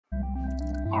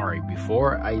Alright,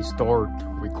 before I start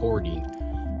recording,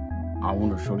 I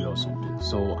want to show y'all something.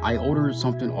 So I ordered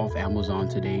something off Amazon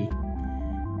today,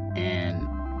 and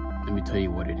let me tell you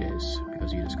what it is,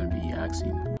 because you're just going to be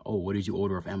asking, oh, what did you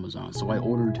order off Amazon? So I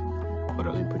ordered, hold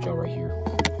on, let me put y'all right here.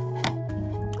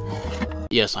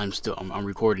 Yes, I'm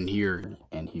recording here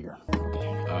and here.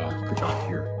 Okay, put y'all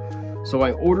here. So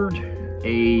I ordered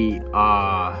a,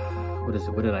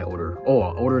 what did I order? Oh,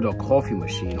 I ordered a coffee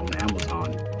machine on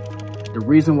Amazon. The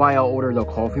reason why I ordered a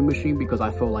coffee machine, because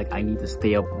I felt like I need to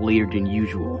stay up later than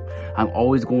usual. I'm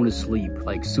always going to sleep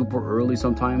like super early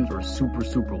sometimes, or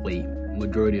super late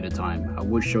majority of the time. I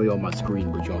would show you on my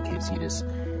screen, but y'all can't see this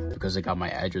because I got my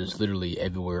address literally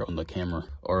everywhere on the camera,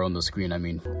 or on the screen, I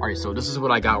mean. All right, so this is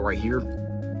what I got right here.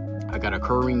 I got a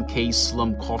𝐂𝐻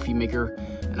Slim coffee maker,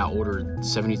 and I ordered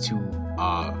 72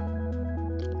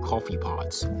 coffee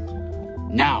pods.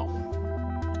 Now,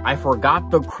 I forgot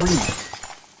the creamer.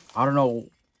 I don't know,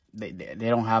 they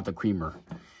don't have the creamer,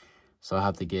 so I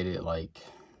have to get it, like,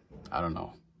 I don't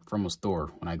know, from a store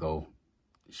when I go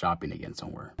shopping again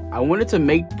somewhere. I wanted to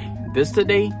make this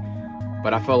today,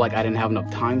 but I felt like I didn't have enough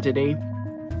time today.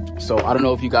 So I don't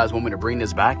know if you guys want me to bring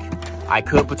this back. I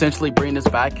could potentially bring this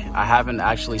back. I haven't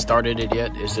actually started it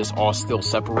yet. It's just all still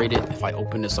separated. If I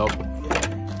open this up,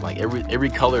 like every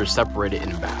color is separated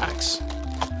in bags,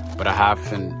 but I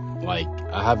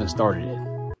haven't started it.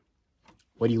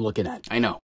 What are you looking at? I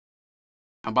know.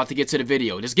 I'm about to get to the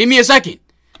video. Just give me a second.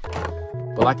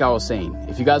 But like I was saying,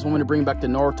 if you guys want me to bring back the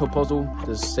Naruto puzzle,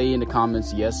 just say in the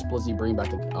comments, yes, Splizee, bring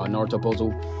back the Naruto puzzle,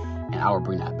 and I will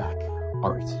bring that back.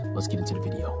 Alright, let's get into the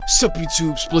video. Sup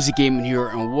YouTube, Splizee Gaming here,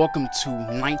 and welcome to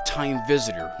Nighttime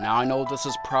Visitor. Now I know this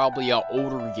is probably an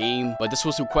older game, but this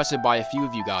was requested by a few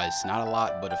of you guys. Not a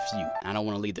lot, but a few. I don't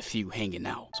want to leave the few hanging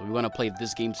out. So we're going to play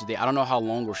this game today. I don't know how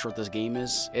long or short this game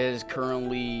is. It is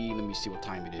currently, let me see what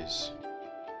time it is.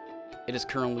 It is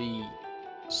currently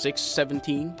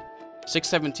 6:17.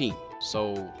 6:17.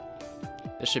 So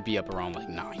this should be up around like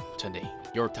 9 today.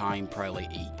 Your time, probably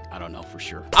like 8. I don't know for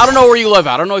sure. I don't know where you live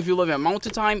at. I don't know if you live at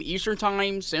Mountain Time, Eastern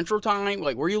Time, Central Time.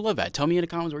 Like, where you live at. Tell me in the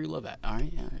comments where you live at. All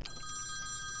right.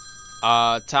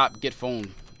 Tap get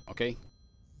phone. Okay.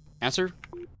 Answer.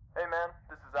 Hey man,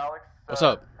 this is Alex. What's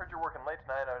up? Heard you're working late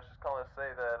tonight. I was just calling to say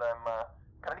that I'm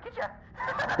coming to get you.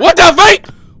 What the freak?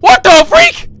 What the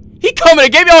freak? He coming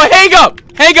to get me. Oh, hang up.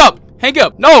 Hang up. Hang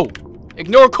up. No.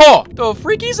 Ignore call. The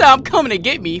freak, he said I'm coming to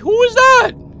get me. Who is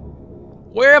that?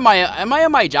 Where am I? Am I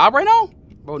at my job right now?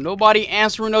 Bro, nobody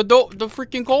answering the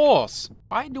freaking calls.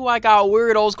 Why do I got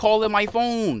weirdos calling my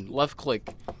phone? Left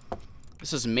click.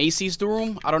 This is Macy's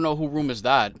room? I don't know who room is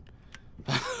that.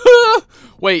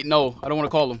 Wait, no. I don't want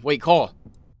to call him. Wait, call.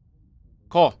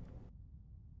 Call.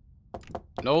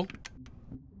 No?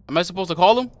 Am I supposed to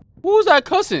call him? Who's that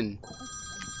cussing?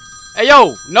 Hey,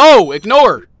 yo. No.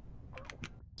 Ignore.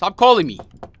 Stop calling me.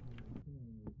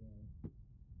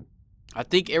 I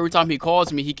think every time he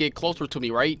calls me, he get closer to me,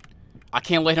 right? I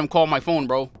can't let him call my phone,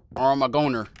 bro. Or I'm a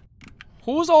goner.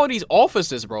 Who's all these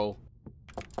offices, bro?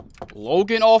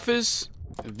 Logan office.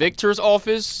 Victor's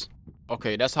office.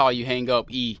 Okay, that's how you hang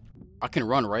up E. I can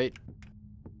run, right?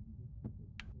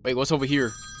 Wait, what's over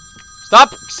here? Stop!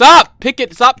 Stop! Pick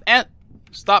it! Stop! And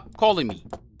stop calling me.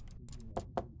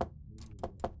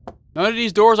 None of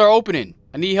these doors are opening.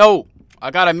 I need help. I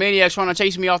got a maniac trying to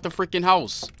chase me off the freaking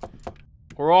house.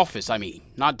 Or office, I mean.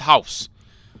 Not house.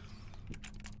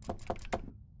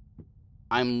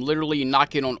 I'm literally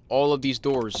knocking on all of these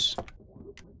doors.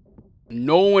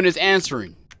 No one is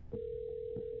answering.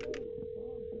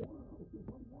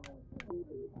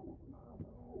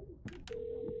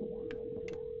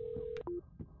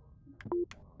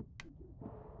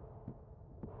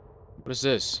 What is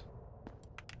this?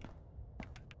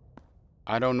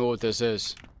 I don't know what this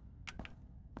is.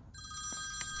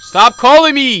 Stop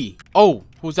calling me! Oh,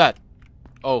 who's that?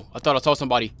 Oh, I thought I saw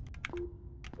somebody.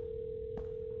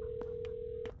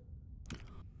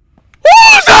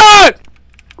 Who's that?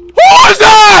 Who's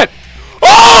that?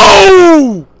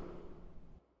 Oh!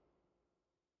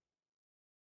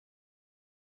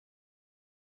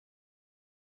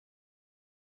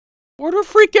 Where the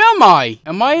freak am I?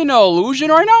 Am I in an illusion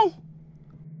right now?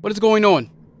 What is going on?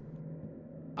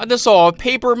 I just saw a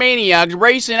paper maniac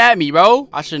racing at me, bro.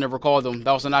 I should never call them.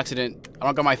 That was an accident. I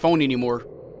don't got my phone anymore.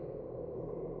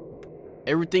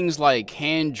 Everything's like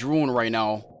hand-drawn right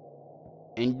now.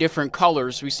 In different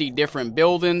colors. We see different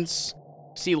buildings.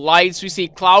 We see lights. We see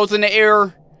clouds in the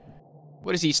air.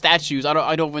 What is these statues?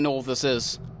 I don't even know what this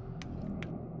is.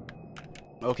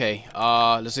 Okay.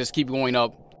 Let's just keep going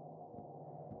up.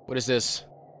 What is this?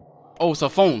 Oh, it's a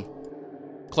phone.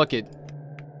 Click it.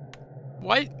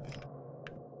 What?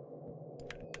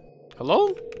 Hello?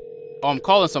 Oh, I'm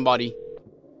calling somebody.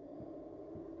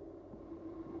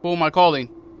 Who am I calling?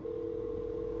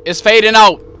 It's fading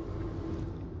out.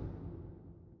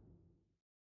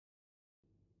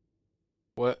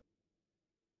 What?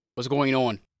 What's going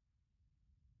on?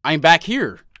 I'm back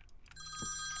here.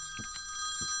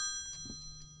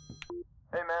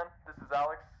 Hey man, this is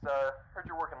Alex. Heard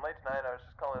you're working late tonight. I was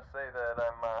just calling to say that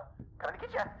I'm coming to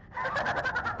get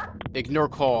you. Ignore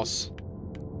calls.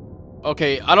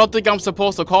 Okay, I don't think I'm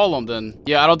supposed to call him then.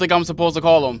 Yeah, I don't think I'm supposed to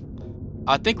call him.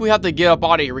 I think we have to get up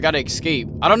out of here. We gotta escape.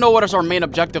 I don't know what is our main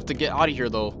objective to get out of here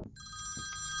though.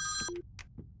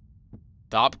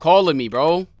 Stop calling me,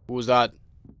 bro. Who's that?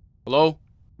 Hello?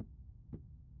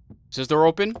 Is this door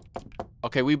open?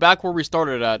 Okay, we back where we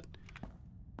started at.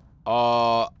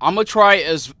 I'm gonna try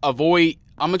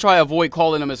avoid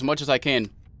calling him as much as I can.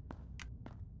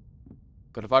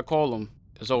 But if I call him,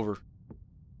 it's over.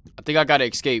 I think I gotta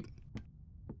escape.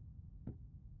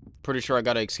 Pretty sure I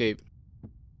gotta escape.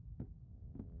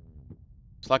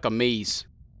 It's like a maze.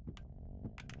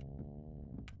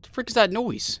 What the frick is that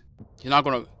noise? He's not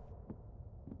gonna...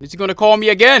 Is he gonna call me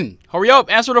again? Hurry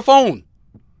up, answer the phone.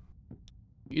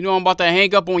 You know I'm about to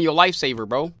hang up on your lifesaver,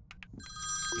 bro.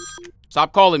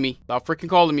 Stop calling me. Stop freaking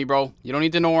calling me, bro. You don't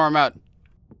need to know where I'm at.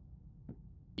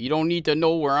 You don't need to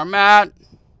know where I'm at.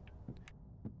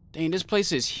 Dang, this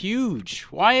place is huge.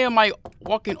 Why am I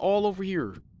walking all over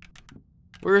here?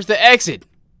 Where's the exit?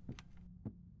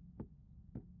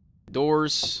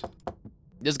 Doors.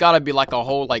 This gotta be like a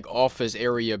whole like office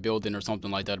area building or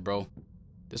something like that, bro.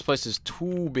 This place is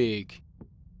too big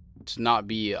to not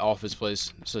be an office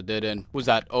place. It's a dead end. Who's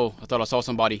that? Oh, I thought I saw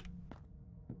somebody.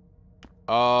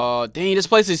 Dang, this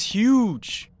place is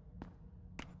huge.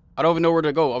 I don't even know where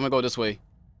to go. I'm gonna go this way.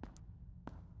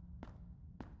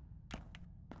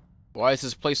 Why is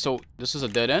this place so... This is a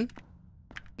dead end?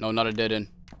 No, not a dead end.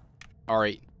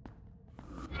 Alright.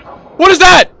 What is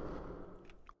that?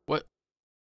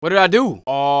 What did I do?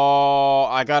 Oh,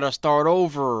 I gotta start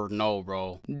over. No,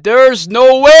 bro. There's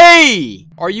no way!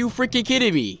 Are you freaking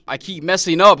kidding me? I keep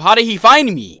messing up. How did he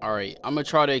find me? Alright, I'm gonna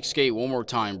try to escape one more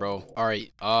time, bro.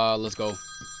 Alright, let's go.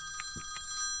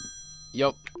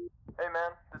 Yup. Hey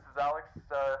man, this is Alex.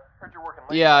 Heard you're working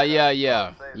late.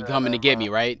 Yeah. You coming to get me,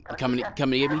 right? You coming to get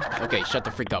me? Okay, shut the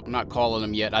freak up. I'm not calling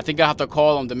him yet. I think I have to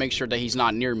call him to make sure that he's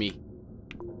not near me.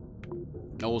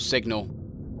 No signal.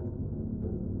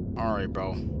 Alright,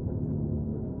 bro.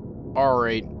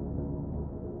 Alright.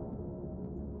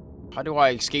 How do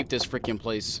I escape this freaking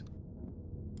place?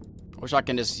 I wish I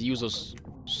can just use a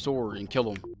sword and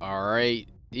kill him. Alright.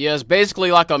 Yeah, it's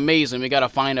basically like a maze and we gotta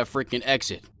find a freaking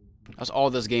exit. That's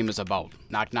all this game is about.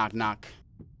 Knock, knock, knock.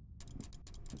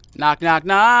 Knock, knock,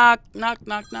 knock. Knock,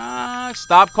 knock, knock.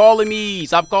 Stop calling me.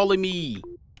 Stop calling me.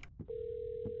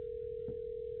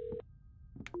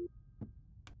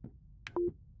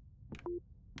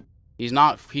 He's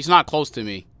not close to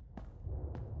me.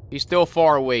 He's still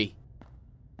far away.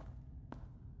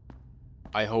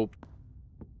 I hope.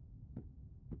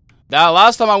 That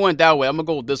last time I went that way, I'm gonna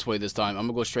go this way this time. I'm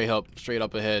gonna go straight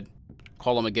up ahead.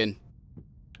 Call him again.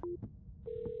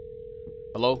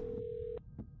 Hello?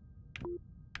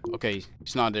 Okay,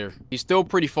 he's not there. He's still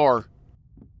pretty far.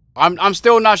 I'm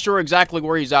still not sure exactly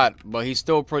where he's at, but he's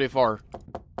still pretty far.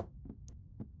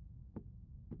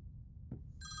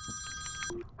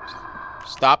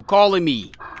 Stop calling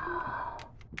me.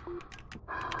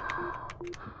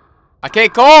 I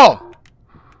can't call.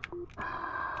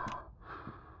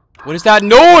 What is that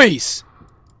noise?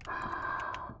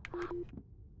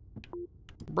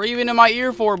 Breathing in my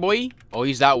ear for, boy. Oh,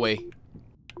 he's that way.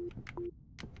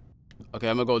 Okay,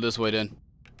 I'm gonna go this way then.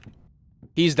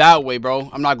 He's that way, bro.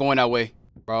 I'm not going that way.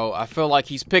 Bro, I feel like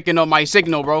he's picking up my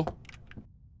signal, bro.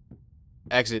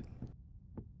 Exit.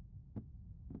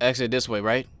 Exit this way,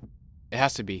 right? It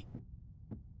has to be.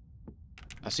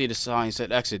 I see the sign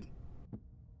said exit.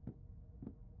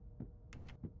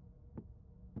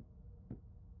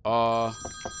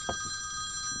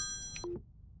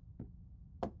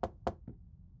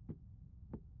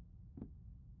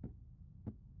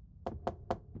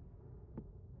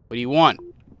 What do you want?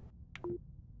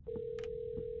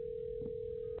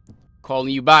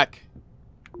 Calling you back.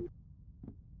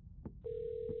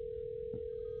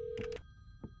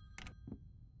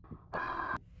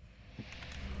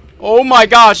 Oh my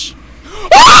gosh.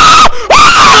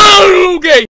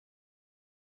 Okay.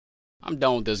 I'm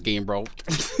done with this game, bro.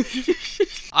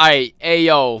 Alright, hey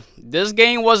yo. This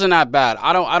game wasn't that bad.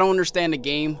 I don't understand the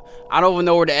game. I don't even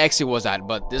know where the exit was at,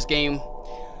 but this game,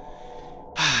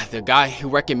 the guy who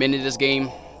recommended this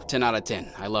game, 10 out of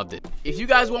 10. I loved it. If you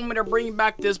guys want me to bring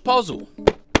back this puzzle,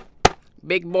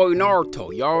 Big boy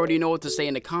Naruto, you already know what to say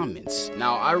in the comments.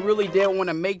 Now, I really didn't want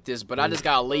to make this, but I just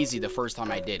got lazy the first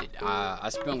time I did it. I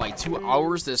spent like 2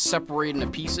 hours just separating the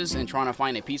pieces and trying to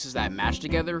find the pieces that match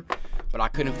together, but I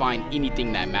couldn't find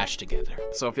anything that matched together.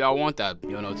 So if y'all want that,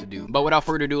 you'll know what to do. But without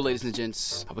further ado, ladies and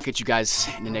gents, I will catch you guys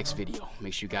in the next video.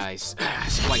 Make sure you guys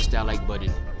splice that like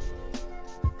button.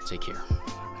 Take care.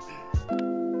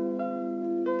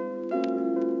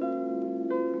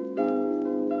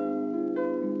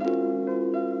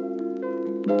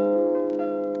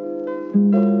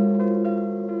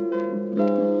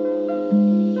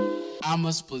 I'm a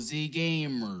Splizee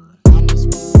gamer. I'm a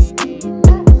Splizee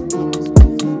gamer.